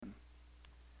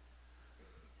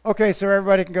Okay, so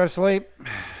everybody can go to sleep.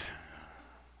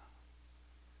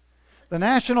 The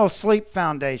National Sleep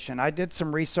Foundation, I did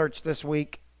some research this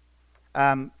week.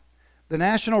 Um, the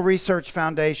National Research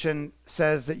Foundation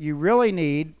says that you really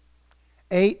need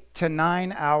 8 to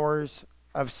 9 hours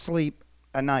of sleep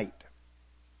a night.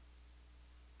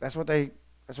 That's what they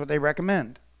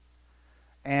recommend.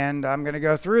 And I'm going to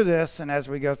go through this, and as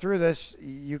we go through this,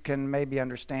 you can maybe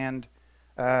understand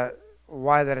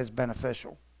why that is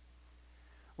beneficial.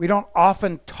 We don't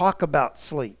often talk about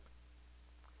sleep.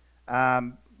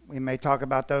 We may talk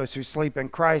about those who sleep in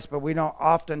Christ, but we don't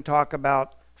often talk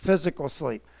about physical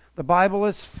sleep. The Bible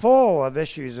is full of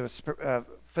issues of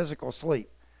physical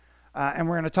sleep, and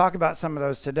we're going to talk about some of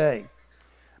those today.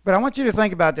 But I want you to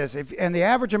think about this. And the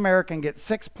average American gets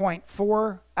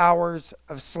 6.4 hours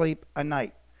of sleep a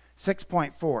night.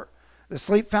 6.4. The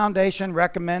Sleep Foundation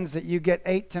recommends that you get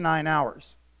 8 to 9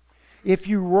 hours. If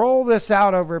you roll this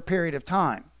out over a period of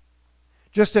time,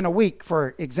 just in a week,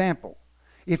 for example,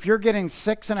 if you're getting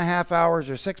 6.5 hours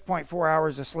or 6.4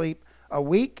 hours of sleep a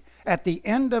week, at the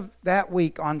end of that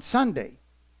week on Sunday,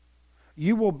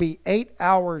 you will be 8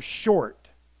 hours short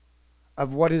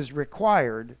of what is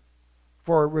required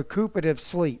for recuperative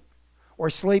sleep, or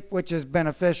sleep which is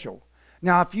beneficial.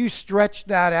 Now, if you stretch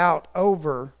that out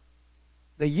over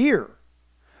the year,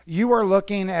 you are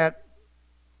looking at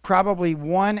probably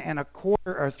 1.25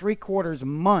 or 3/4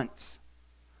 months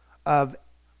of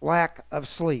lack of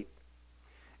sleep.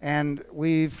 And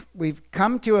we've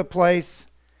come to a place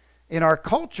in our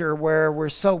culture where we're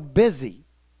so busy.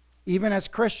 Even as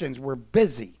Christians, we're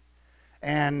busy.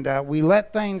 And we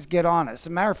let things get on us. As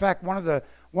a matter of fact, one of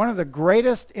the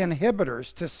greatest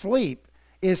inhibitors to sleep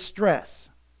is stress.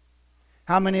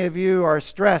 How many of you are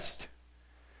stressed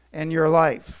in your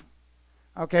life?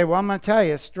 Okay, well, I'm going to tell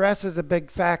you, stress is a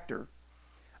big factor.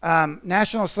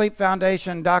 National Sleep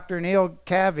Foundation, Dr. Neil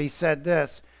Cavey said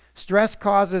this: stress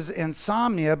causes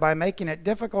insomnia by making it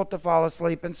difficult to fall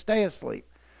asleep and stay asleep,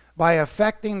 by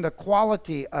affecting the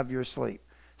quality of your sleep.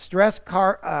 Stress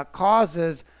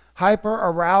causes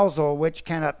hyperarousal, which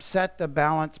can upset the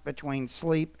balance between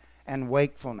sleep and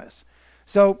wakefulness.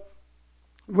 So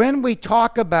when we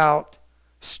talk about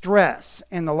stress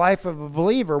in the life of a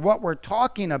believer, what we're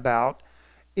talking about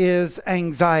is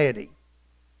anxiety,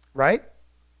 right?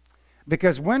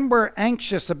 Because when we're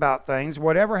anxious about things,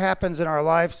 whatever happens in our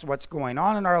lives, what's going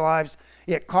on in our lives,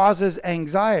 it causes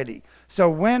anxiety. So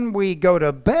when we go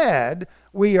to bed,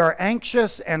 we are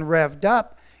anxious and revved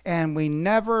up, and we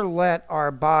never let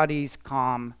our bodies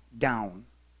calm down.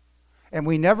 And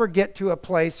we never get to a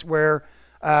place where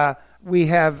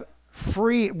we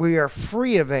are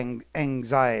free of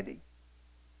anxiety.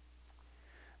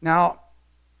 Now,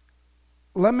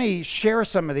 let me share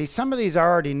some of these. Some of these I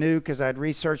already knew because I'd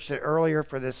researched it earlier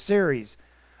for this series.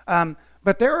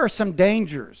 But there are some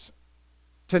dangers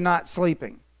to not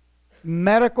sleeping.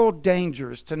 Medical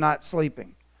dangers to not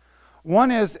sleeping. One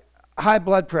is high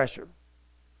blood pressure.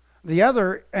 The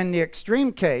other, in the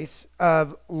extreme case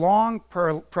of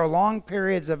prolonged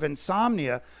periods of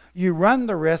insomnia, you run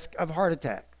the risk of heart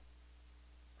attack.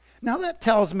 Now that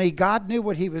tells me God knew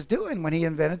what he was doing when he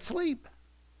invented sleep.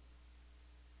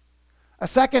 A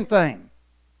second thing,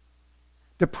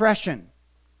 depression.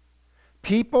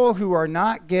 People who are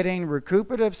not getting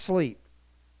recuperative sleep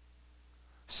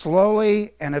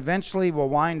slowly and eventually will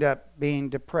wind up being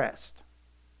depressed.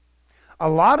 A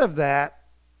lot of that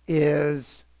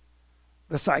is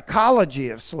the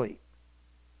psychology of sleep.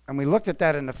 And we looked at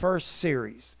that in the first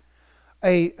series.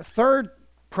 A third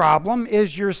problem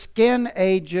is your skin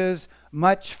ages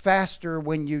much faster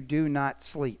when you do not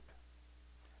sleep.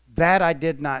 That I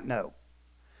did not know.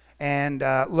 And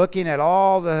looking at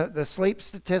all the sleep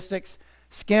statistics,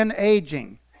 skin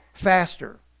aging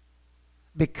faster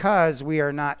because we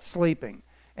are not sleeping.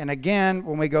 And again,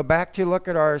 when we go back to look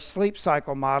at our sleep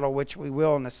cycle model, which we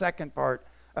will in the second part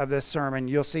of this sermon,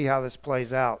 you'll see how this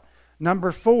plays out.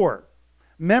 Number 4,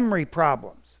 memory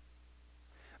problems.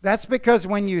 That's because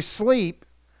when you sleep,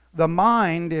 the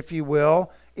mind, if you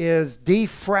will, is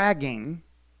defragging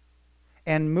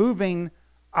and moving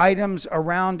items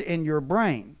around in your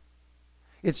brain.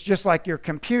 It's just like your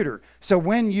computer. So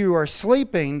when you are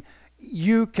sleeping,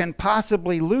 you can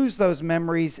possibly lose those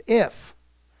memories if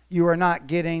you are not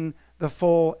getting the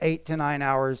full 8 to 9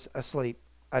 hours of sleep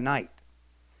a night.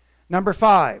 Number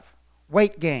 5,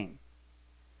 weight gain.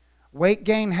 Weight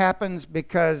gain happens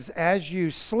because as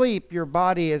you sleep, your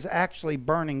body is actually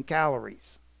burning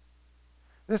calories.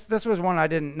 This was one I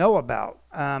didn't know about,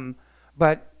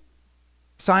 but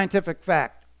scientific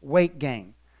fact, weight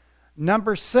gain.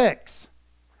 Number 6,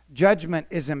 judgment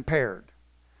is impaired.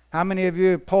 How many of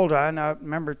you pulled, I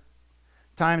remember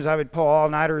times I would pull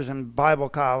all-nighters in Bible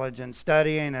college and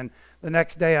studying, and the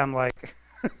next day I'm like,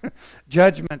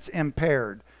 judgment's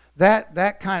impaired.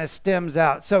 That kind of stems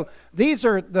out. So these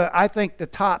are, I think, the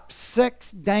top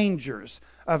 6 dangers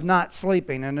of not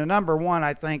sleeping. And the number 1,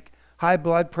 I think, high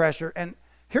blood pressure. And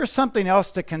here's something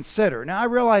else to consider. Now, I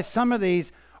realize some of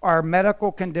these are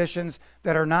medical conditions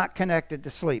that are not connected to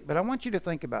sleep, but I want you to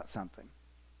think about something.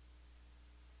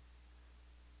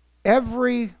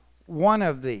 Every one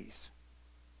of these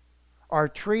are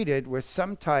treated with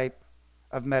some type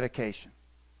of medication.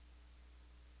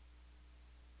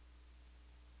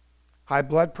 High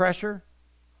blood pressure,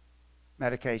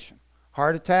 medication.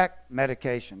 Heart attack,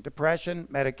 medication. Depression,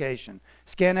 medication.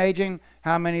 Skin aging,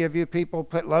 how many of you people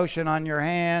put lotion on your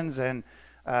hands? And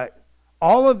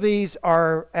all of these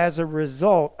are as a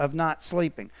result of not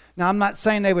sleeping. Now, I'm not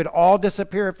saying they would all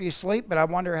disappear if you sleep, but I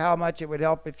wonder how much it would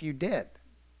help if you did.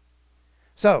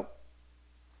 So,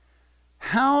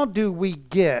 how do we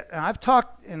get, and I've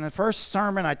talked, in the first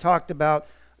sermon I talked about,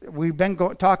 we've been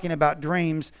talking about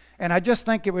dreams, and I just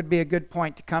think it would be a good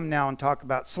point to come now and talk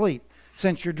about sleep.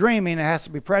 Since you're dreaming, it has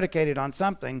to be predicated on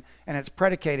something, and it's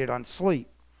predicated on sleep.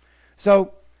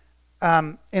 So,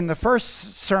 in the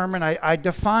first sermon, I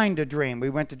defined a dream.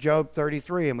 We went to Job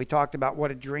 33, and we talked about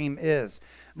what a dream is.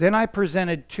 Then I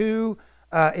presented 2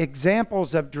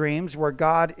 examples of dreams where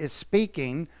God is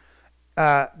speaking,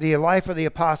 the life of the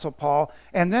Apostle Paul.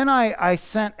 And then I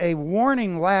sent a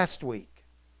warning last week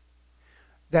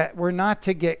that we're not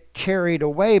to get carried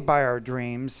away by our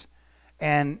dreams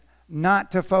and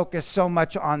not to focus so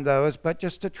much on those, but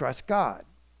just to trust God.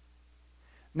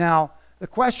 Now, the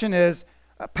question is,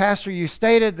 Pastor, you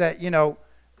stated that,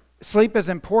 sleep is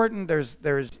important.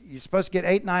 You're supposed to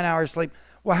get 8-9 hours sleep.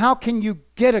 Well, how can you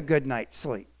get a good night's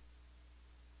sleep?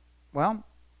 Well,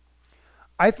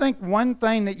 I think one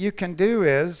thing that you can do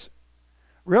is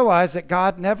realize that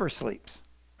God never sleeps.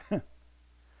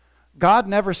 God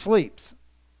never sleeps.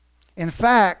 In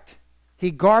fact, He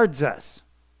guards us.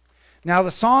 Now,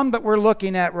 the psalm that we're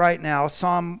looking at right now,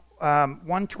 Psalm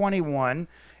 121,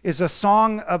 is a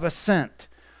song of ascent.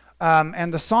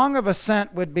 And the song of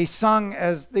ascent would be sung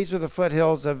as, these are the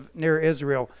foothills of near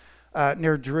Israel,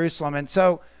 near Jerusalem. And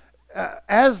so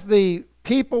as the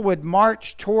people would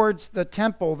march towards the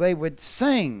temple, they would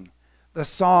sing the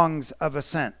songs of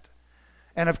ascent.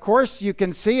 And of course, you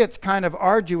can see it's kind of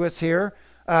arduous here.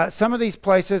 Some of these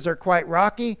places are quite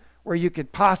rocky, where you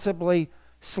could possibly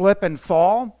slip and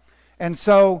fall. And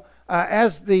so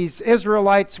as these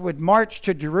Israelites would march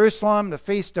to Jerusalem, the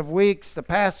Feast of Weeks, the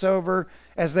Passover,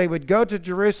 as they would go to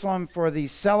Jerusalem for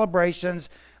these celebrations,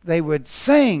 they would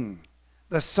sing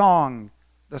the songs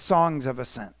of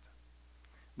ascent.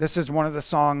 This is one of the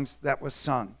songs that was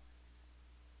sung.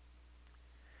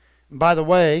 And by the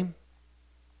way,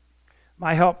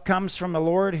 my help comes from the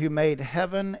Lord who made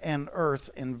heaven and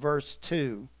earth in verse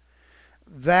 2.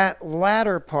 That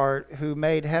latter part, who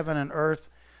made heaven and earth,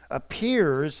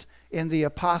 appears in the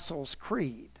Apostles'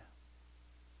 Creed.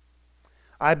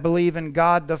 I believe in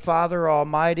God the Father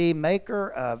Almighty, maker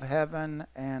of heaven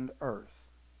and earth.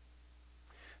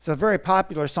 It's a very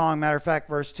popular song. Matter of fact,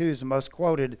 verse 2 is the most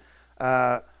quoted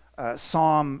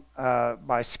psalm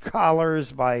by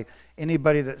scholars, by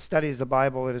anybody that studies the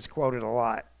Bible. It is quoted a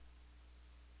lot.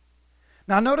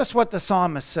 Now notice what the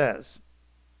psalmist says.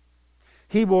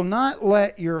 He will not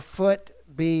let your foot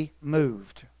be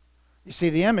moved. You see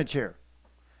the image here.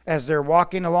 As they're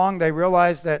walking along, they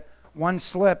realize that one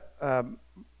slip,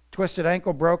 twisted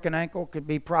ankle, broken ankle, could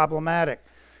be problematic.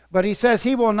 But he says,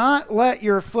 he will not let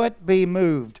your foot be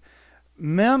moved.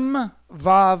 Mem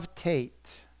vav tate.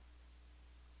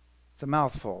 It's a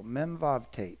mouthful. Mem vav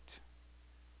tate.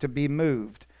 To be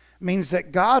moved. Means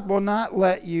that God will not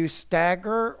let you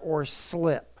stagger or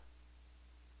slip.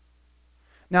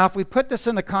 Now, if we put this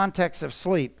in the context of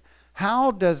sleep,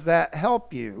 how does that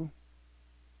help you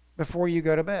before you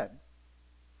go to bed?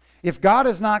 If God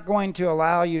is not going to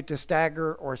allow you to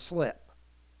stagger or slip,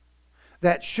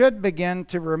 that should begin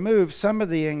to remove some of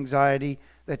the anxiety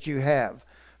that you have.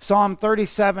 Psalm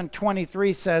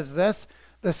 37:23 says this,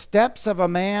 the steps of a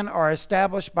man are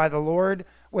established by the Lord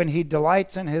when he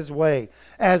delights in his way.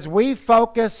 As we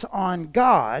focus on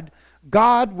God,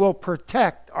 God will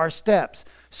protect our steps.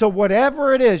 So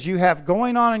whatever it is you have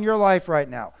going on in your life right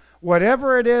now,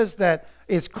 whatever it is that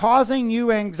is causing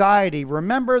you anxiety,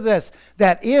 remember this,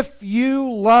 that if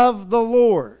you love the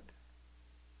Lord,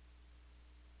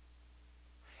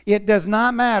 it does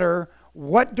not matter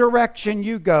what direction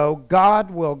you go, God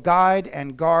will guide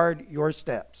and guard your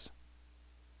steps.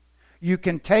 You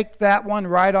can take that one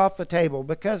right off the table,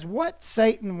 because what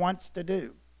Satan wants to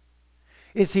do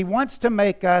is he wants to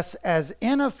make us as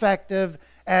ineffective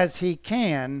as he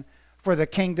can for the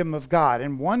kingdom of God.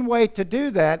 And one way to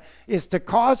do that is to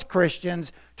cause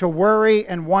Christians to worry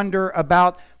and wonder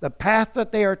about the path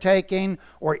that they are taking,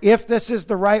 or if this is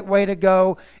the right way to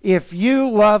go. If you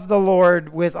love the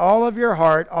Lord with all of your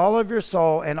heart, all of your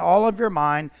soul, and all of your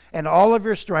mind, and all of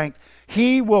your strength,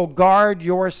 he will guard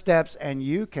your steps and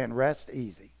you can rest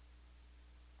easy.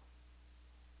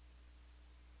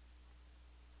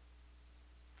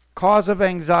 Cause of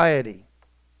anxiety.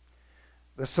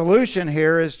 The solution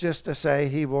here is just to say,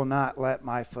 he will not let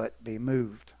my foot be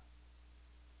moved.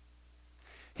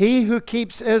 He who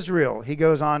keeps Israel, he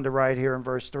goes on to write here in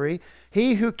verse 3,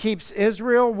 he who keeps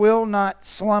Israel will not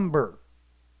slumber.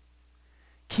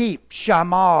 Keep,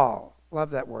 shamal.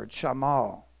 Love that word,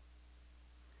 shamal.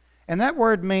 And that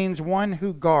word means one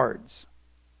who guards.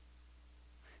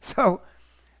 So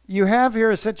you have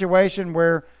here a situation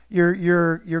where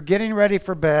you're getting ready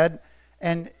for bed,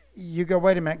 and you go,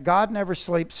 wait a minute, God never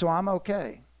sleeps, so I'm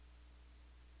okay.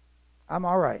 I'm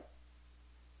all right.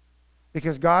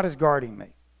 Because God is guarding me.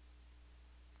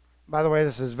 By the way,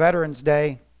 this is Veterans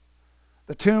Day.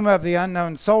 The tomb of the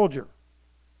unknown soldier.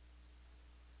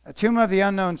 A tomb of the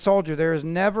unknown soldier, there is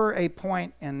never a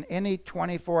point in any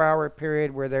 24-hour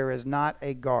period where there is not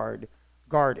a guard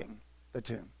guarding the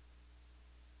tomb.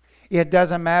 It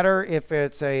doesn't matter if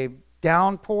it's a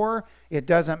downpour. It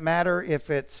doesn't matter if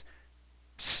it's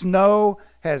snow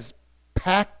has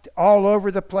packed all over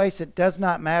the place. It does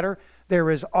not matter. There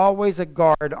is always a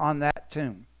guard on that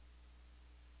tomb.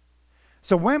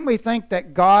 So when we think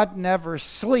that God never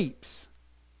sleeps,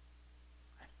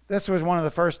 this was one of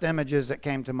the first images that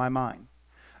came to my mind.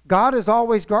 God is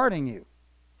always guarding you.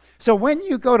 So when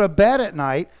you go to bed at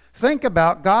night, think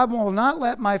about, God will not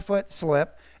let my foot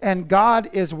slip, and God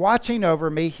is watching over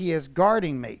me. He is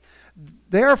guarding me.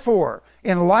 Therefore,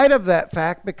 in light of that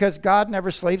fact, because God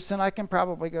never sleeps, then I can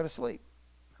probably go to sleep.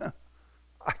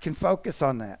 I can focus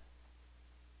on that.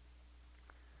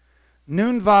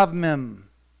 Nun vav mem.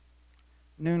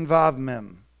 Nun vav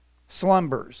mem.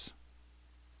 Slumbers.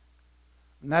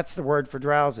 And that's the word for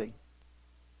drowsy.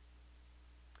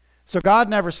 So God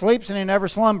never sleeps and he never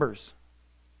slumbers.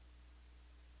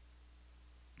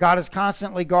 God is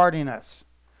constantly guarding us.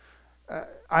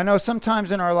 I know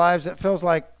sometimes in our lives it feels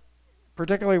like,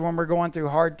 particularly when we're going through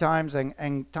hard times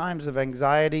and times of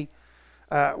anxiety,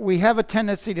 we have a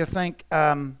tendency to think,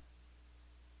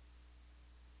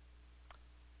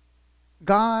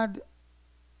 God,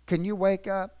 can you wake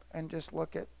up and just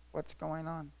look at what's going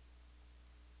on?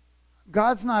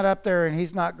 God's not up there and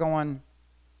he's not going,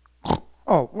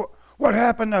 oh, what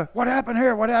happened? What happened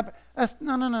here? What happened?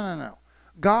 No.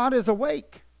 God is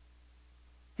awake.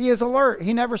 He is alert.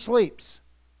 He never sleeps.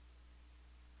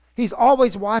 He's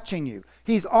always watching you.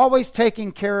 He's always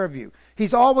taking care of you.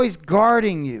 He's always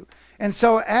guarding you. And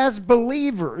so as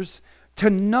believers, to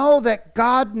know that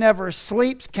God never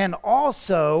sleeps can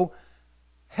also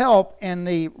help in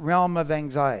the realm of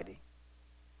anxiety.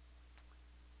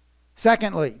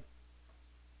 Secondly,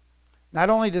 not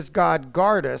only does God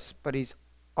guard us, but he's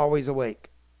always awake.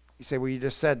 You say, well, you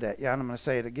just said that. Yeah, and I'm going to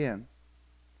say it again.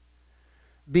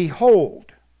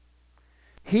 Behold,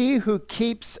 he who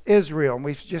keeps Israel, and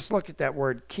we've just looked at that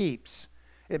word keeps.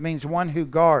 It means one who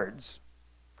guards.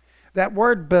 That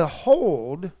word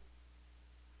behold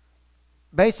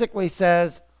basically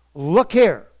says, look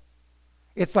here.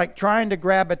 It's like trying to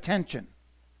grab attention.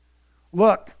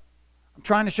 Look, I'm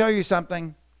trying to show you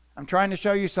something. I'm trying to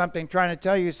show you something, trying to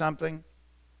tell you something.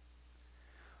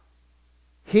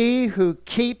 He who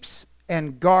keeps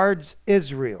and guards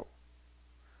Israel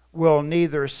will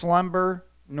neither slumber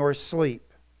nor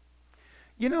sleep.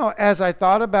 You know, as I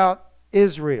thought about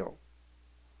Israel,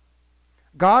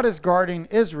 God is guarding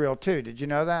Israel too. Did you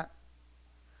know that?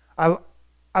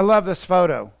 I love this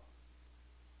photo.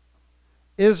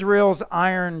 Israel's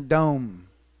Iron Dome.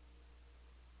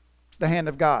 It's the hand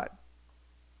of God.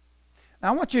 Now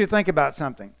I want you to think about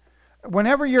something.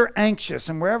 Whenever you're anxious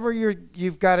and wherever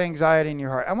you've got anxiety in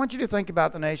your heart, I want you to think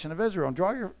about the nation of Israel and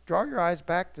draw your eyes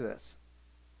back to this.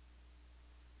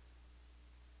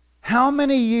 How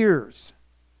many years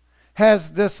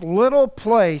has this little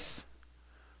place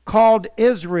called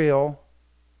Israel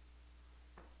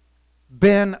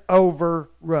been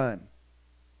overrun?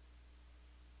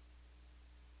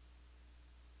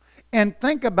 And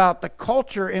think about the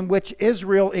culture in which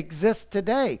Israel exists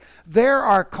today. There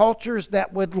are cultures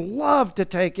that would love to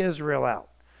take Israel out.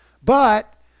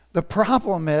 But the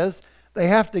problem is they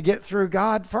have to get through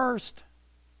God first.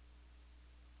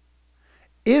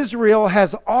 Israel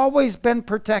has always been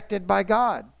protected by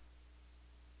God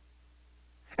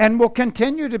and will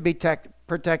continue to be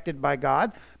protected by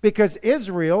God because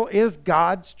Israel is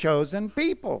God's chosen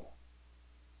people.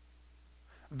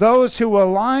 Those who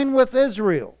align with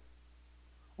Israel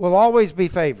will always be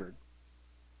favored.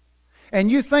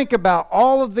 And you think about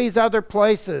all of these other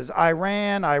places,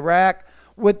 Iran, Iraq,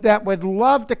 that would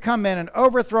love to come in and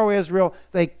overthrow Israel.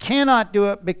 They cannot do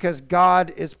it because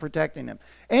God is protecting them.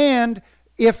 And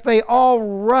if they all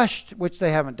rushed, which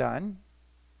they haven't done,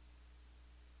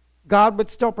 God would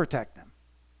still protect them.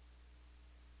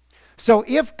 So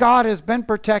if God has been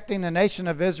protecting the nation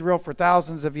of Israel for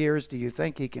thousands of years, do you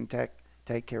think he can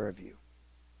take care of you?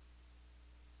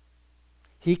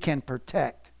 He can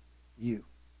protect you.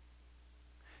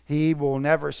 He will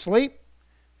never sleep.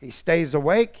 He stays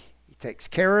awake. He takes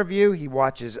care of you. He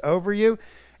watches over you.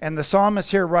 And the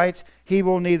psalmist here writes, he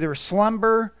will neither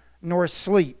slumber nor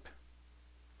sleep.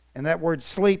 And that word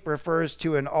sleep refers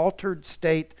to an altered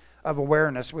state of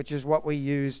awareness, which is what we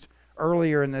used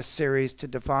earlier in this series to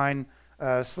define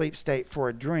a sleep state for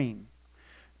a dream.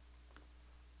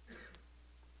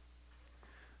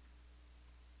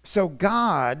 So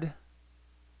God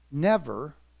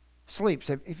never sleeps.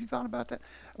 Have you thought about that?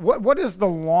 What is the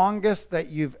longest that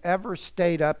you've ever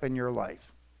stayed up in your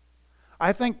life?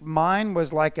 I think mine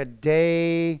was like a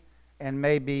day and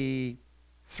maybe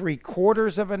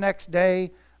 3/4 of a next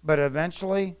day, but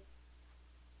eventually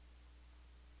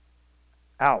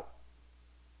out.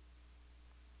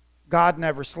 God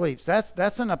never sleeps.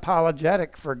 That's an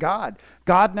apologetic for God.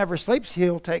 God never sleeps.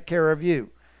 He'll take care of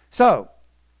you. So,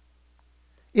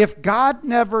 if God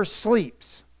never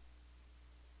sleeps,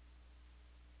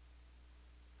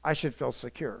 I should feel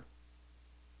secure.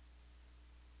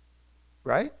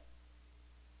 Right?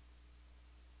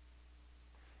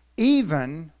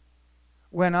 Even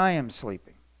when I am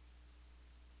sleeping,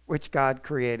 which God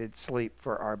created sleep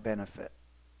for our benefit.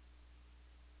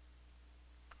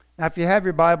 Now, if you have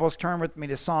your Bibles, turn with me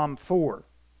to Psalm 4.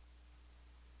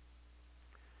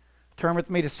 Turn with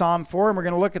me to Psalm 4, and we're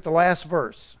going to look at the last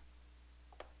verse.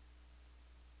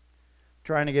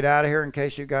 Trying to get out of here in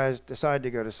case you guys decide to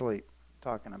go to sleep.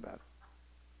 Talking about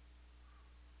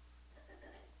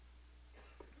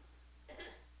it.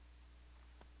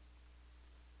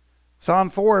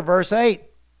 Psalm 4, verse 8.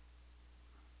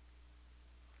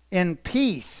 In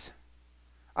peace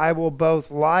I will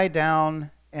both lie down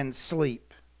and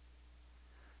sleep.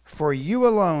 For you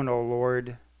alone, O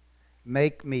Lord,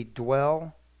 make me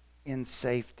dwell in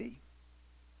safety.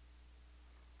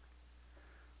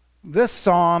 This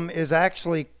psalm is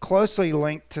actually closely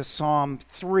linked to Psalm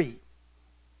 3.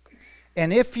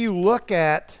 And if you look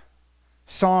at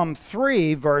Psalm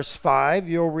 3, verse 5,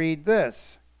 you'll read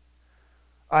this.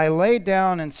 I lay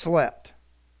down and slept.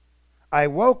 I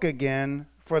woke again,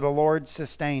 for the Lord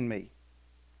sustained me.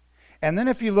 And then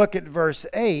if you look at verse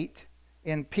 8,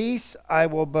 in peace I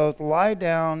will both lie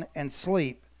down and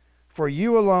sleep, for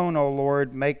you alone, O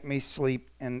Lord, make me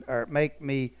make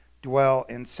me dwell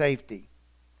in safety.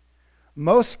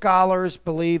 Most scholars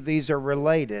believe these are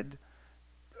related.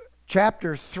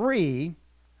 Chapter 3,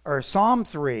 or Psalm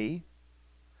 3,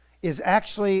 is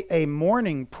actually a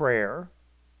morning prayer.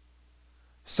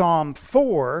 Psalm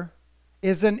 4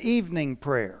 is an evening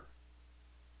prayer.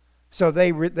 So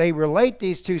they relate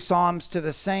these two psalms to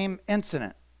the same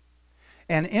incident.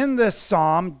 And in this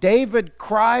psalm, David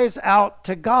cries out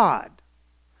to God.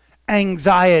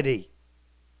 Anxiety.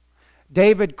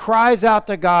 David cries out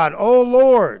to God, "O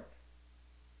Lord,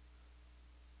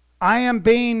 I am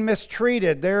being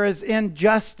mistreated. There is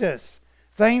injustice.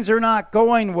 Things are not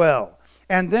going well."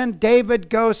 And then David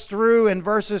goes through in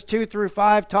verses 2 through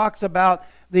 5, talks about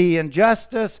the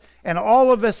injustice and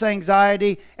all of this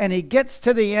anxiety. And he gets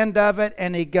to the end of it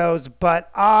and he goes, "But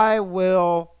I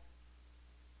will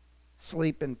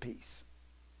sleep in peace."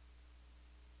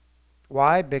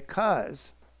 Why?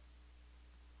 Because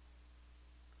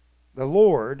the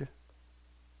Lord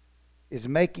is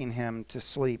making him to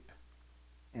sleep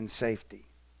in safety.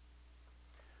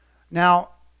 Now,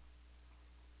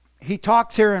 he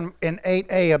talks here in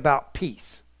 8a about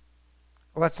peace.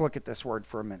 Let's look at this word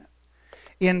for a minute.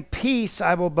 In peace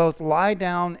I will both lie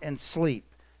down and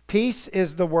sleep. Peace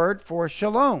is the word for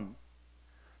shalom.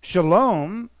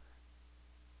 Shalom,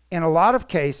 in a lot of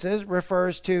cases,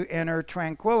 refers to inner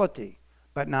tranquility,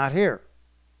 but not here.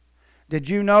 Did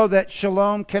you know that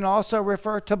shalom can also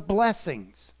refer to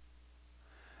blessings?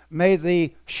 May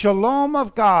the shalom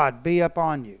of God be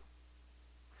upon you.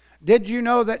 Did you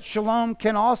know that shalom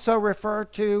can also refer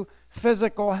to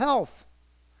physical health?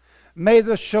 May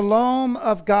the shalom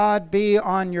of God be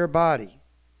on your body.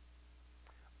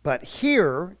 But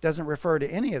here doesn't refer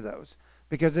to any of those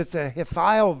because it's a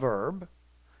hiphil verb,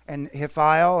 and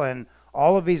hiphil and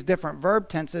All of these different verb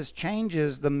tenses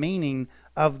changes the meaning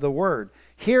of the word.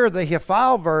 Here, the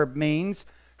hiphal verb means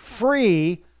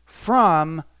free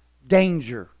from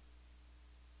danger.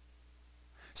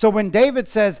 So when David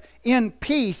says in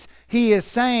peace, he is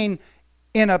saying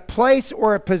in a place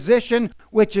or a position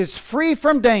which is free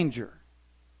from danger,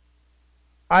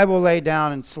 I will lay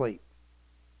down and sleep.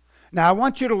 Now I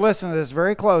want you to listen to this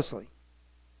very closely.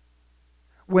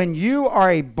 When you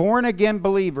are a born-again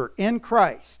believer in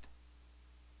Christ,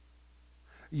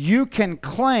 you can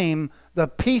claim the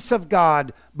peace of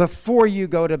God before you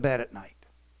go to bed at night.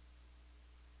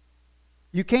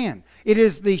 You can. It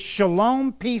is the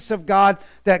shalom peace of God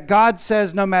that God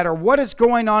says no matter what is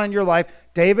going on in your life.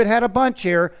 David had a bunch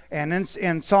here, and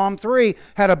in Psalm 3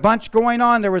 had a bunch going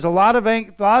on. There was a lot of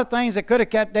things that could have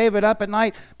kept David up at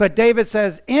night, but David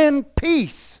says, in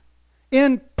peace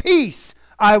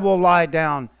I will lie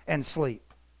down and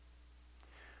sleep.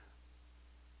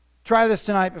 Try this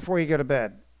tonight before you go to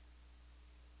bed.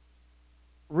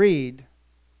 Read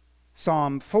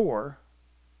Psalm 4,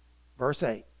 verse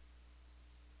 8.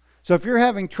 So if you're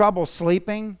having trouble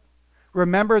sleeping,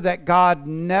 remember that God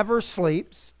never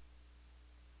sleeps.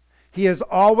 He is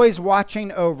always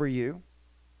watching over you.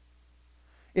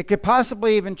 It could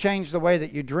possibly even change the way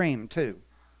that you dream too.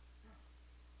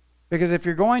 Because if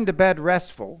you're going to bed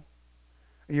restful,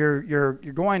 you're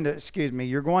going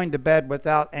to bed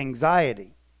without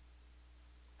anxiety.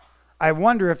 I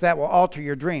wonder if that will alter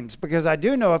your dreams. Because I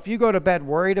do know if you go to bed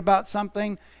worried about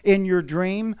something in your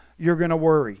dream, you're going to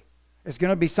worry. It's going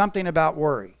to be something about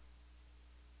worry.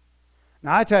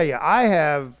 Now I tell you, I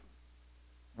have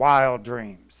wild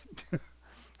dreams.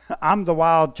 I'm the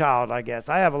wild child, I guess.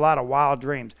 I have a lot of wild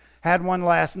dreams. Had one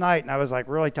last night, and I was like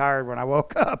really tired when I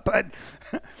woke up. But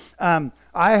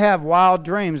I have wild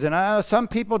dreams, and some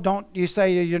people don't. You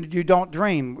say you don't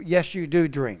dream. Yes, you do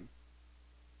dream.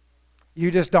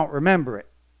 You just don't remember it.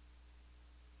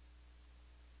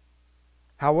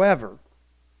 However,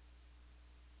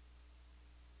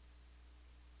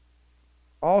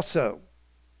 also,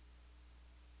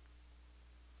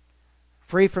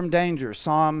 free from danger,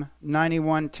 Psalm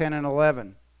 91, 10 and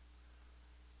 11.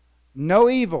 No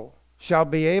evil shall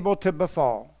be able to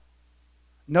befall,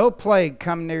 no plague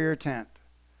come near your tent,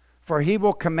 for he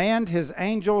will command his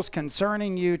angels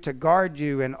concerning you to guard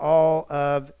you in all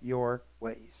of your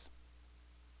ways.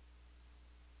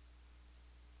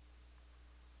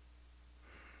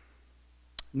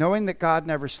 Knowing that God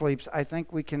never sleeps, I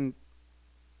think we can,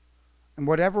 and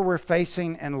whatever we're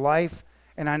facing in life,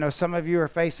 and I know some of you are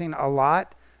facing a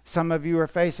lot, some of you are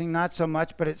facing not so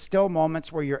much, but it's still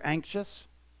moments where you're anxious.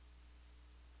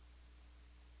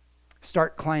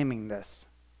 Start claiming this.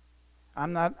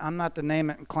 I'm not the name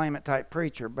it and claim it type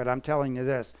preacher, but I'm telling you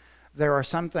this. There are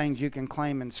some things you can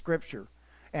claim in Scripture.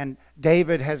 And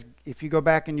David has, if you go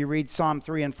back and you read Psalm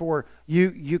 3 and 4,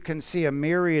 you can see a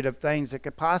myriad of things that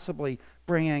could possibly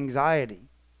bring anxiety.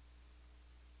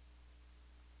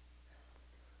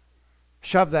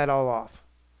 Shove that all off.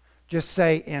 Just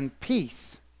say, in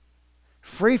peace,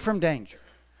 free from danger,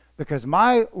 because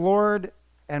my Lord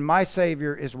and my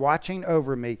Savior is watching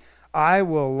over me. I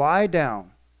will lie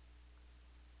down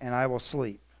and I will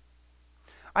sleep.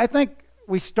 I think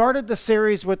we started the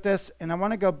series with this, and I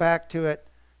want to go back to it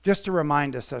just to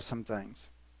remind us of some things.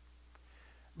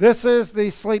 This is the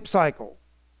sleep cycle,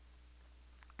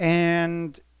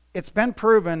 and it's been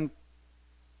proven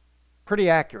pretty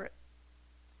accurate.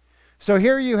 So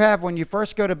here you have when you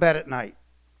first go to bed at night.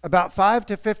 About 5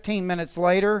 to 15 minutes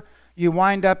later, you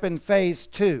wind up in phase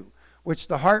 2, which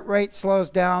the heart rate slows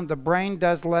down, the brain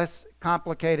does less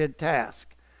complicated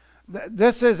task.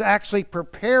 This is actually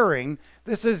preparing.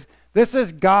 This is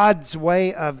God's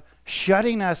way of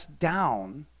shutting us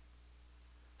down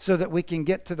so that we can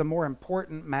get to the more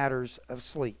important matters of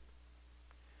sleep.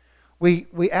 We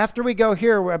after we go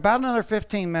here, we're about another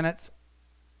 15 minutes,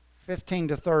 15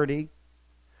 to 30,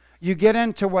 you get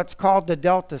into what's called the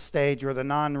delta stage or the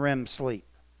non-REM sleep.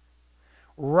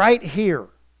 Right here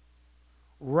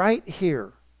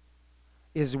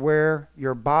is where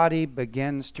your body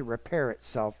begins to repair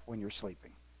itself when you're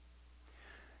sleeping.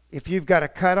 If you've got a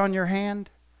cut on your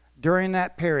hand, during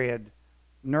that period,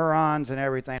 neurons and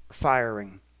everything are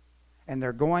firing. And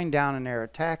they're going down and they're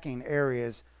attacking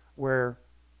areas where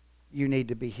you need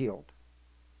to be healed.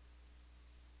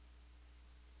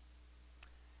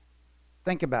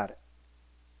 Think about it.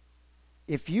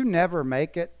 If you never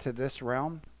make it to this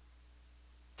realm,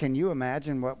 can you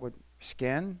imagine what would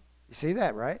skin? You see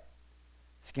that, right?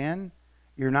 Skin,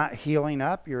 you're not healing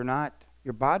up, your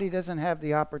body doesn't have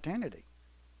the opportunity.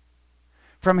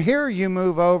 From here you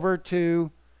move over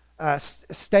to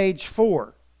stage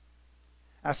 4.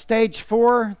 Stage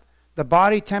 4, the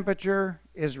body temperature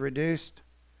is reduced.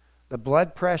 The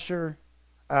blood pressure,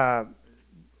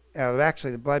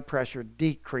 actually the blood pressure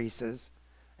decreases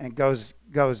and goes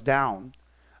down.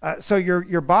 So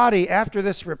your body, after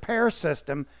this repair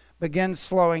system, begins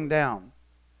slowing down.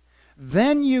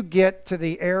 Then you get to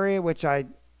the area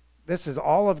this is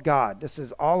all of God. This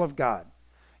is all of God.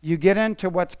 You get into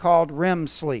what's called REM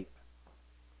sleep.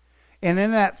 And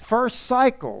in that first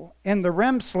cycle, in the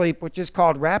REM sleep, which is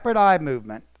called rapid eye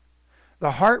movement,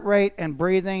 the heart rate and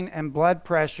breathing and blood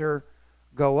pressure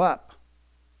go up.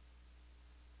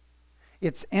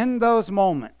 It's in those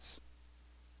moments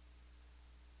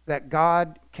that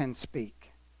God can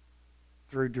speak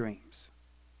through dreams.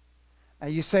 Now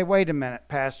you say, wait a minute,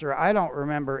 Pastor, I don't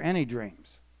remember any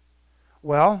dreams.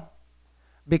 Well,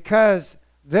 because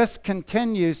this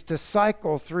continues to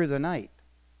cycle through the night.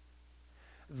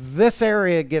 This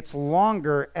area gets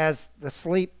longer as the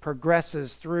sleep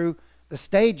progresses through the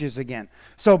stages again.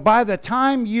 So by the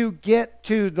time you get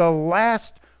to the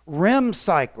last REM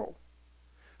cycle,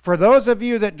 for those of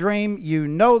you that dream, you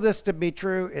know this to be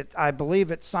true. I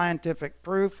believe it's scientific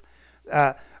proof.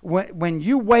 When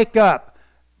you wake up,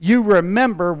 you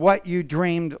remember what you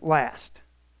dreamed last.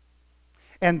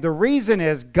 And the reason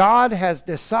is God has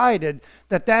decided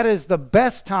that is the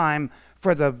best time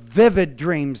for the vivid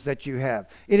dreams that you have.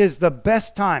 It is the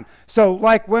best time. So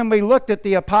like when we looked at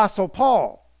the Apostle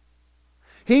Paul,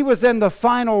 he was in the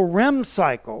final REM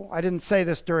cycle. I didn't say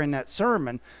this during that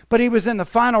sermon, but he was in the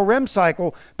final REM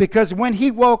cycle because when he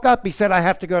woke up, he said, I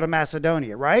have to go to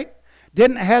Macedonia, right?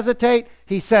 Didn't hesitate.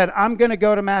 He said, I'm going to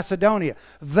go to Macedonia.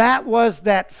 That was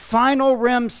that final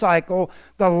REM cycle,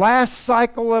 the last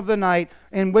cycle of the night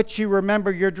in which you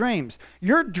remember your dreams.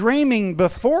 You're dreaming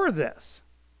before this,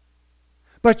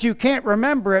 but you can't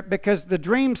remember it because the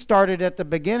dream started at the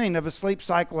beginning of a sleep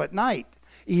cycle at night.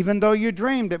 Even though you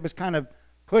dreamed, it was kind of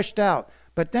pushed out.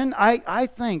 But then I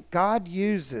think God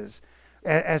uses,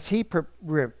 as he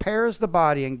repairs the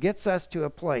body and gets us to a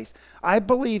place, I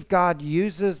believe God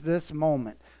uses this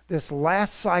moment, this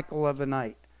last cycle of the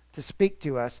night, to speak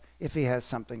to us if he has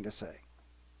something to say.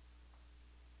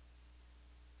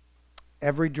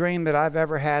 Every dream that I've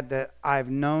ever had that I've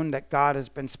known that God has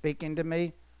been speaking to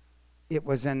me, it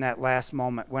was in that last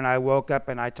moment when I woke up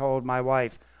and I told my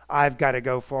wife, I've got to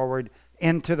go forward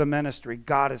into the ministry.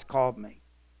 God has called me.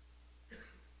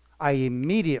 I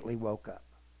immediately woke up.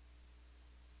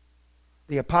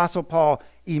 The Apostle Paul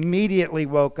immediately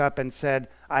woke up and said,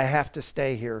 I have to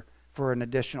stay here for an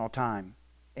additional time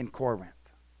in Corinth.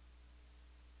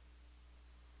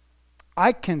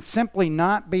 I can simply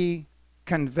not be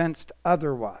convinced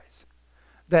otherwise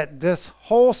that this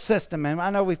whole system, and I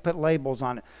know we've put labels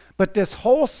on it, but this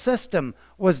whole system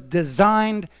was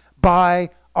designed by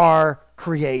our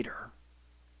Creator.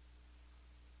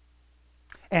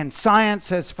 And science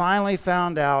has finally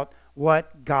found out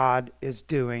what God is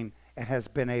doing and has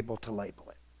been able to label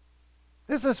it.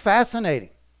 This is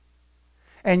fascinating.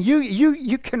 And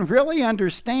you can really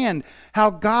understand how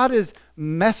God is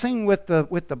messing with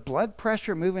the blood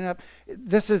pressure moving up.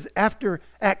 This is after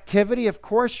activity. Of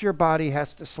course your body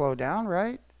has to slow down,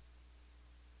 right?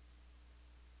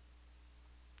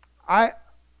 I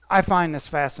find this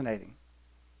fascinating.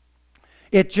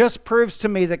 It just proves to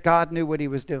me that God knew what he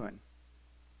was doing.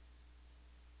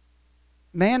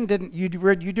 Man didn't, you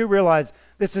do realize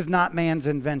this is not man's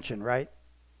invention, right?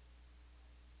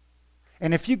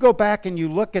 And if you go back and you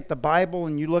look at the Bible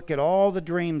and you look at all the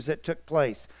dreams that took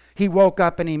place, he woke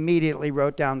up and immediately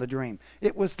wrote down the dream.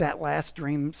 It was that last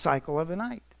dream cycle of the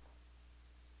night.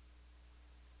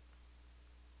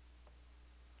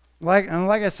 Like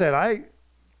I said, I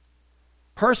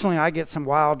get some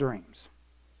wild dreams.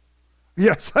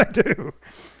 Yes, I do.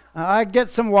 I get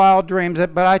some wild dreams,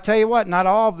 but I tell you what, not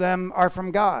all of them are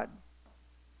from God.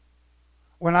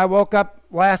 When I woke up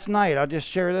last night, I'll just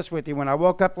share this with you. When I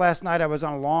woke up last night, I was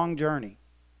on a long journey.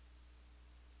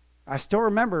 I still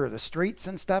remember the streets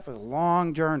and stuff. It was a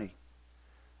long journey.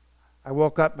 I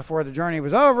woke up before the journey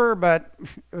was over, but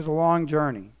it was a long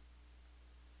journey.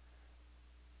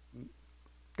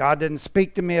 God didn't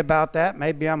speak to me about that.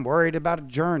 Maybe I'm worried about a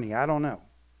journey. I don't know.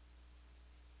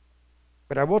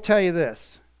 But I will tell you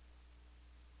this.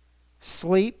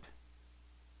 Sleep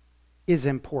is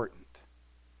important.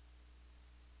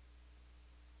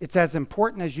 It's as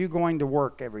important as you going to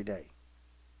work every day.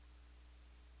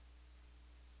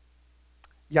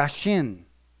 Yashin.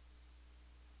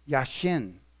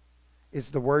 Yashin is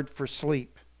the word for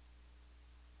sleep.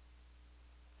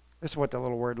 This is what the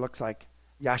little word looks like.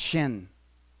 Yashin.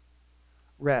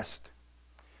 Rest.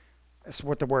 That's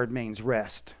what the word means,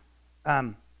 rest.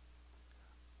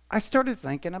 I started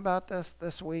thinking about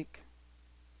this week.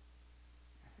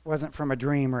 It wasn't from a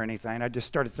dream or anything. I just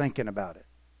started thinking about it.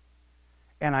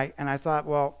 And I thought,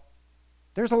 well,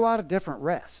 there's a lot of different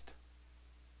rest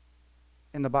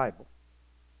in the Bible.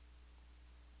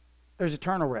 There's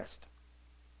eternal rest.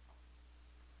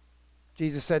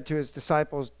 Jesus said to his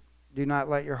disciples, do not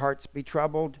let your hearts be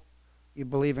troubled. You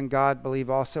believe in God, believe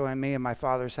also in me. In my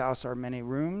Father's house are many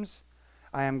rooms.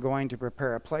 I am going to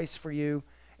prepare a place for you.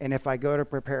 And if I go to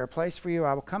prepare a place for you,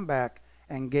 I will come back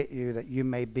and get you, that you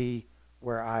may be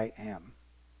where I am.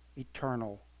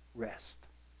 Eternal rest.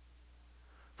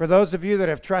 For those of you that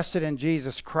have trusted in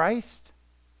Jesus Christ,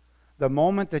 the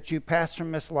moment that you pass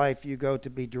from this life, you go to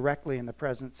be directly in the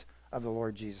presence of the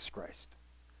Lord Jesus Christ.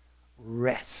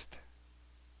 Rest.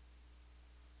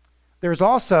 There's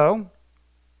also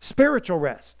spiritual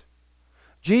rest.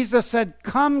 Jesus said,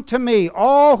 come to me,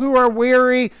 all who are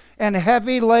weary and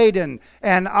heavy laden,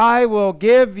 and I will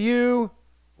give you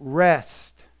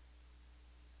rest.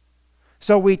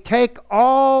 So we take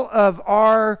all of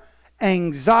our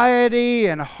anxiety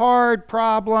and hard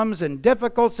problems and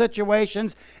difficult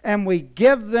situations, and we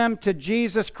give them to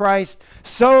Jesus Christ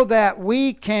so that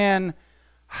we can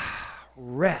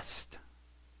rest.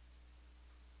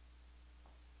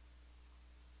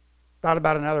 Thought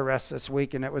about another rest this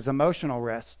week, and it was emotional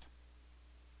rest.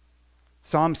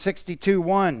 Psalm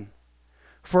 62:1.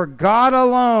 For God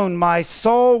alone my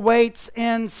soul waits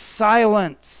in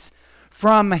silence.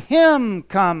 From him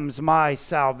comes my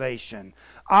salvation.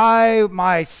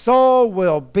 My soul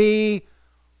will be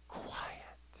quiet.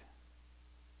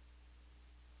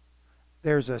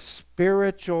 There's a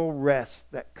spiritual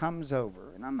rest that comes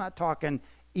over. And I'm not talking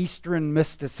Eastern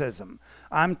mysticism.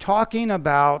 I'm talking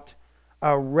about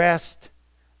a rest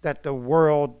that the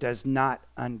world does not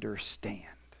understand.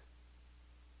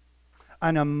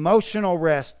 An emotional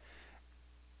rest.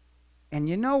 And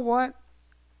you know what?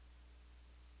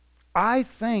 I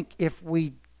think if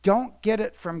we don't get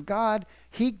it from God,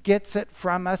 He gets it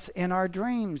from us in our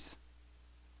dreams.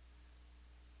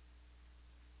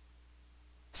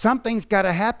 Something's got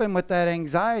to happen with that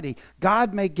anxiety.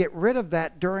 God may get rid of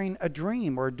that during a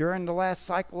dream or during the last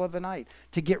cycle of the night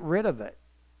to get rid of it.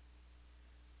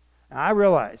 Now, I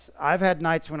realize I've had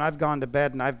nights when I've gone to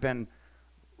bed and I've been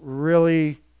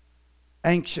really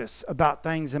anxious about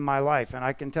things in my life. And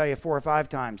I can tell you 4 or 5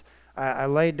 times, I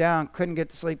laid down, couldn't get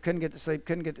to sleep,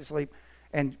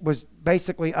 and was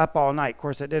basically up all night. Of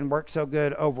course, it didn't work so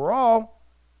good overall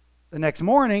the next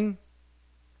morning.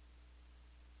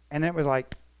 And it was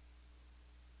like,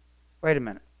 wait a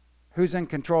minute, who's in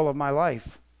control of my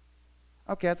life?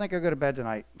 Okay, I think I'll go to bed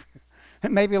tonight.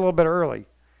 Maybe a little bit early.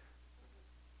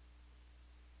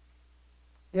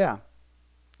 Yeah.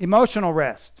 Emotional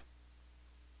rest.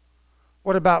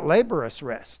 What about laborious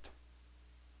rest?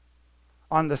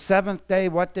 On the 7th day,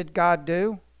 what did God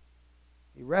do?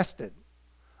 He rested.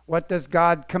 What does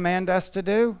God command us to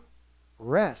do?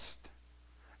 Rest.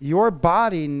 Your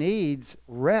body needs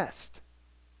rest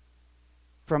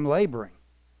from laboring.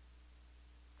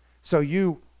 So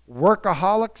you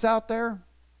workaholics out there,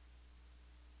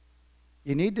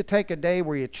 you need to take a day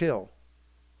where you chill.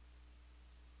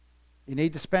 You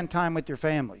need to spend time with your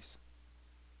families.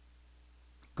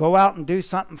 Go out and do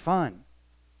something fun.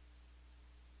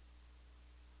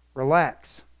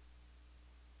 Relax.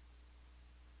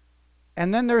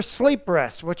 And then there's sleep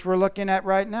rest, which we're looking at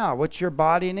right now, which your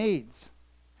body needs.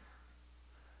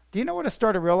 Do you know what I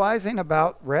started realizing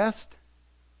about rest?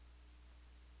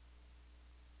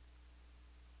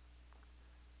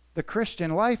 The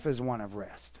Christian life is one of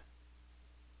rest.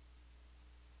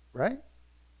 Right?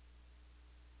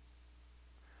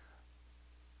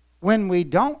 When we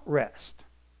don't rest,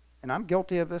 and I'm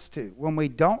guilty of this too, when we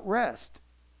don't rest,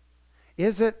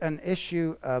 is it an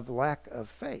issue of lack of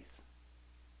faith?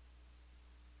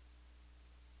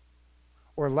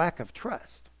 Or lack of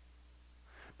trust?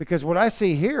 Because what I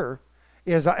see here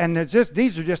is, and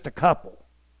these are just a couple,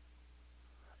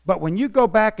 but when you go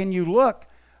back and you look,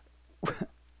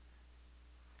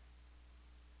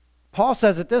 Paul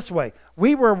says it this way: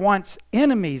 we were once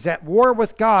enemies at war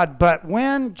with God, but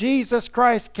when Jesus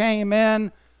Christ came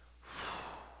in,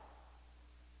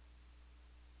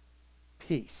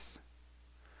 peace.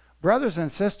 Brothers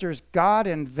and sisters, God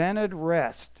invented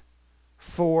rest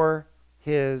for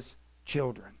His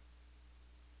children.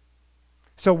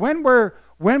 So when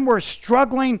we're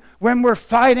struggling, when we're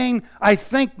fighting, I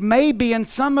think maybe in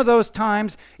some of those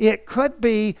times it could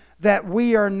be that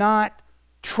we are not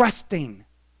trusting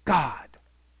God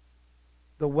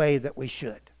the way that we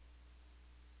should.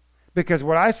 Because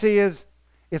what I see is,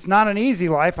 it's not an easy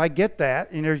life. I get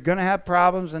that. And you're going to have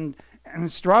problems and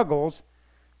struggles.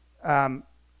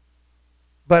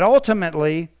 But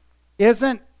ultimately,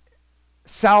 isn't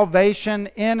salvation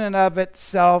in and of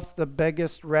itself the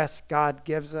biggest rest God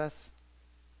gives us?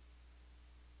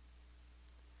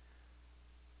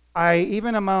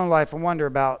 Even in my own life, I wonder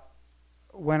about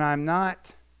when I'm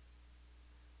not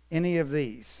any of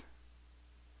these,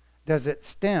 does it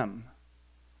stem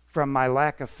from my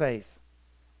lack of faith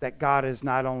that God is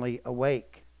not only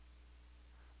awake,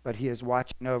 but He is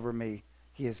watching over me,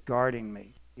 He is guarding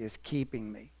me, He is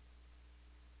keeping me?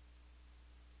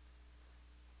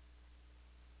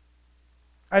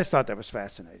 I just thought that was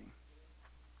fascinating.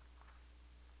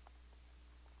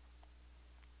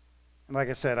 And like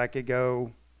I said, I could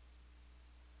go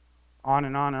on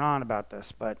and on and on about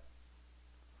this, but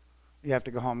you have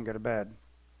to go home and go to bed.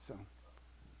 So,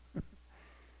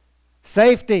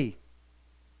 safety.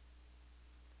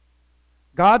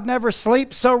 God never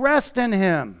sleeps, so rest in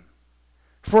Him.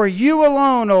 For You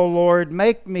alone, O Lord,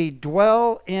 make me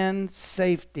dwell in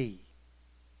safety.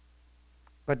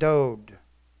 Badod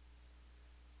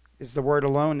is the word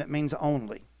alone that means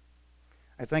only.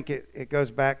 I think it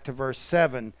goes back to verse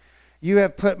 7. You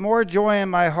have put more joy in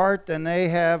my heart than they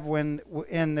have when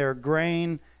in their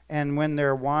grain and when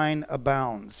their wine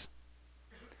abounds.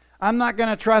 I'm not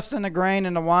going to trust in the grain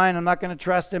and the wine. I'm not going to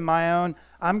trust in my own.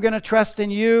 I'm going to trust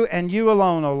in You and You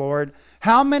alone, O Lord.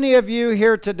 How many of you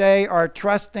here today are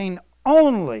trusting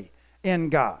only in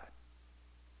God?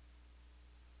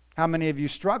 How many of you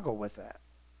struggle with that?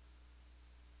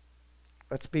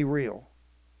 Let's be real.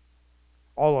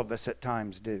 All of us at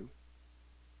times do.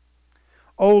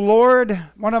 O Lord,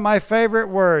 one of my favorite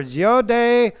words,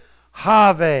 Yodeh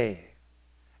Have.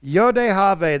 Yodeh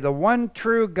Have, the one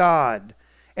true God.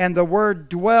 And the word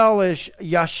dwell is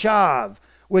yashav,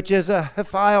 which is a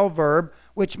Hiphil verb,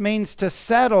 which means to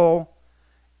settle.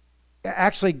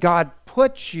 Actually, God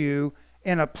puts you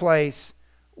in a place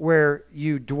where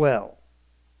you dwell.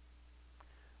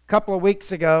 A couple of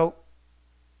weeks ago,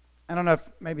 I don't know if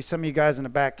maybe some of you guys in the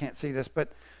back can't see this,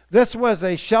 but this was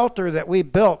a shelter that we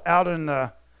built out in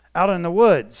the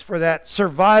woods for that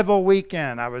survival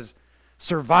weekend. I was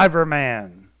Survivor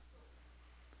Man.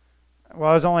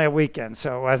 Well, it was only a weekend,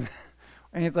 so it wasn't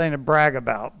anything to brag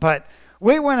about. But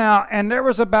we went out, and there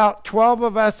was about 12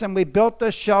 of us, and we built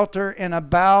this shelter in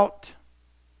about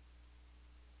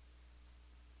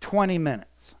 20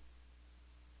 minutes.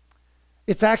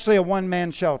 It's actually a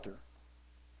one-man shelter.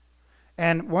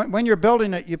 And when you're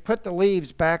building it, you put the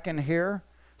leaves back in here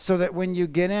so that when you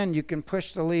get in, you can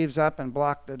push the leaves up and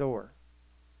block the door.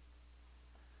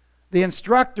 The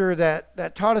instructor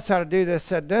that taught us how to do this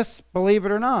said, this, believe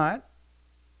it or not,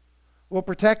 will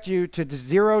protect you to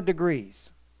 0 degrees.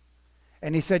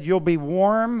 And he said, you'll be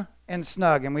warm and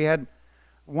snug. And we had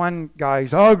one guy,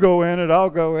 he's, I'll go in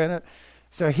it.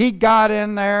 So he got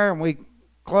in there, and we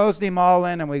closed him all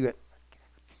in, and we went,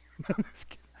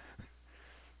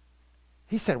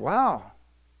 he said, wow.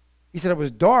 He said it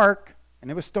was dark, and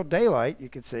it was still daylight, you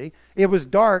could see. It was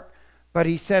dark, but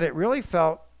he said it really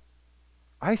felt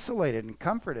isolated and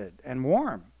comforted and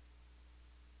warm.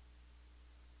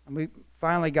 And we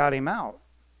finally got him out.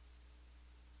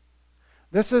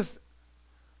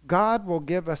 God will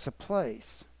give us a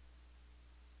place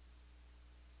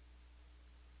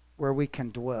where we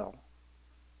can dwell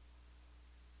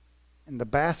in the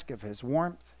bask of His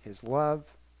warmth, His love.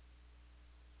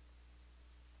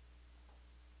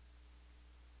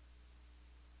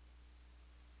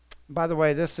 By the way,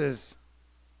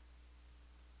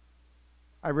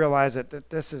 I realize that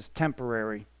this is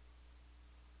temporary.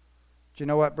 Do you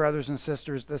know what, brothers and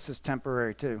sisters? This is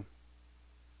temporary too.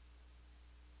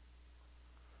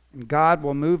 And God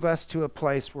will move us to a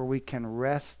place where we can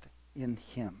rest in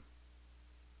Him.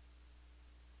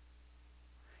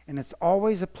 And it's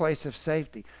always a place of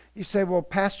safety. You say, well,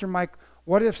 Pastor Mike,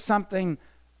 what if something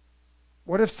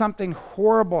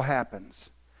horrible happens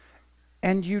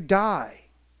and you die?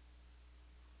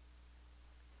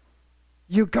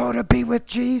 You go to be with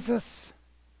Jesus.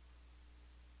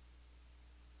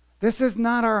 This is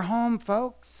not our home,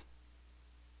 folks.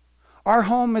 Our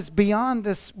home is beyond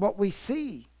this, what we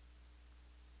see.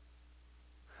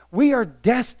 We are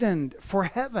destined for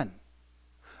heaven.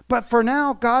 But for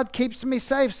now, God keeps me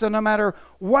safe. So no matter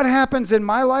what happens in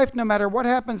my life, no matter what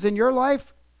happens in your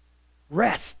life,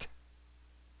 rest.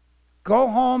 Go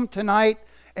home tonight,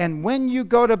 and when you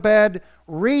go to bed,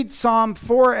 read Psalm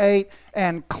 4:8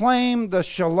 and claim the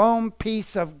shalom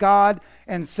peace of God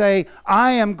and say,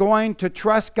 I am going to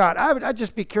trust God. I'd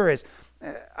just be curious.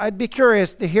 I'd be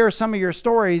curious to hear some of your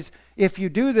stories. If you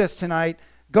do this tonight,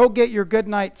 go get your good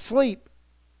night's sleep.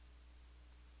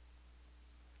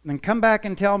 Then come back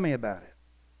and tell me about it.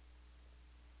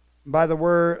 By the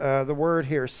word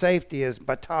here, safety, is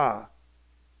bata,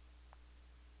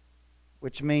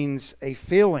 which means a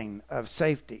feeling of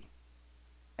safety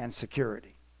and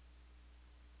security.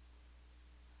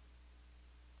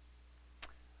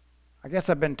 I guess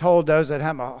I've been told those that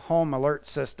have a home alert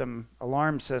system,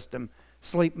 alarm system,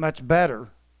 sleep much better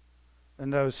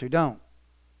than those who don't.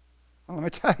 Well, let me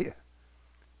tell you,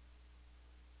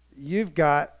 you've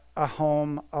got a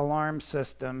home alarm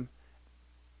system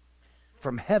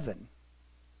from heaven.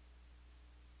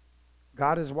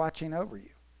 God is watching over you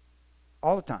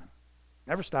all the time.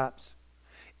 Never stops.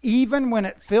 Even when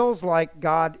it feels like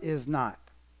God is not.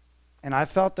 And I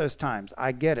felt those times.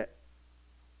 I get it.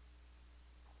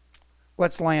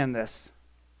 Let's land this.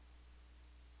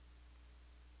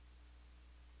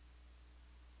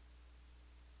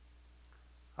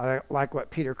 I like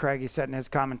what Peter Craigie said in his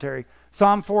commentary.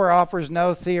 Psalm 4 offers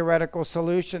no theoretical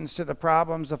solutions to the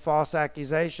problems of false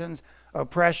accusations,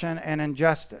 oppression, and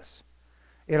injustice.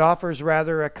 It offers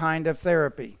rather a kind of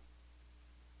therapy.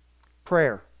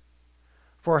 Prayer.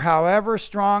 For however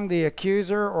strong the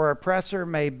accuser or oppressor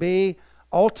may be,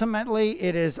 ultimately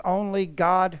it is only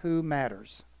God who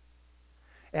matters.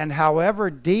 And however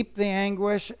deep the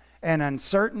anguish and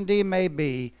uncertainty may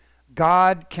be,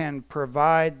 God can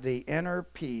provide the inner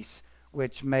peace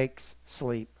which makes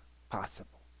sleep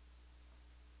possible.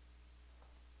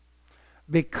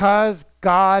 Because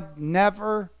God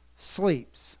never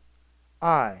sleeps,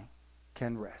 I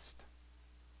can rest.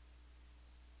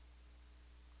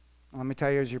 Let me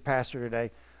tell you as your pastor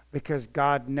today, because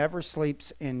God never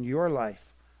sleeps in your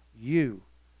life, you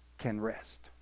can rest.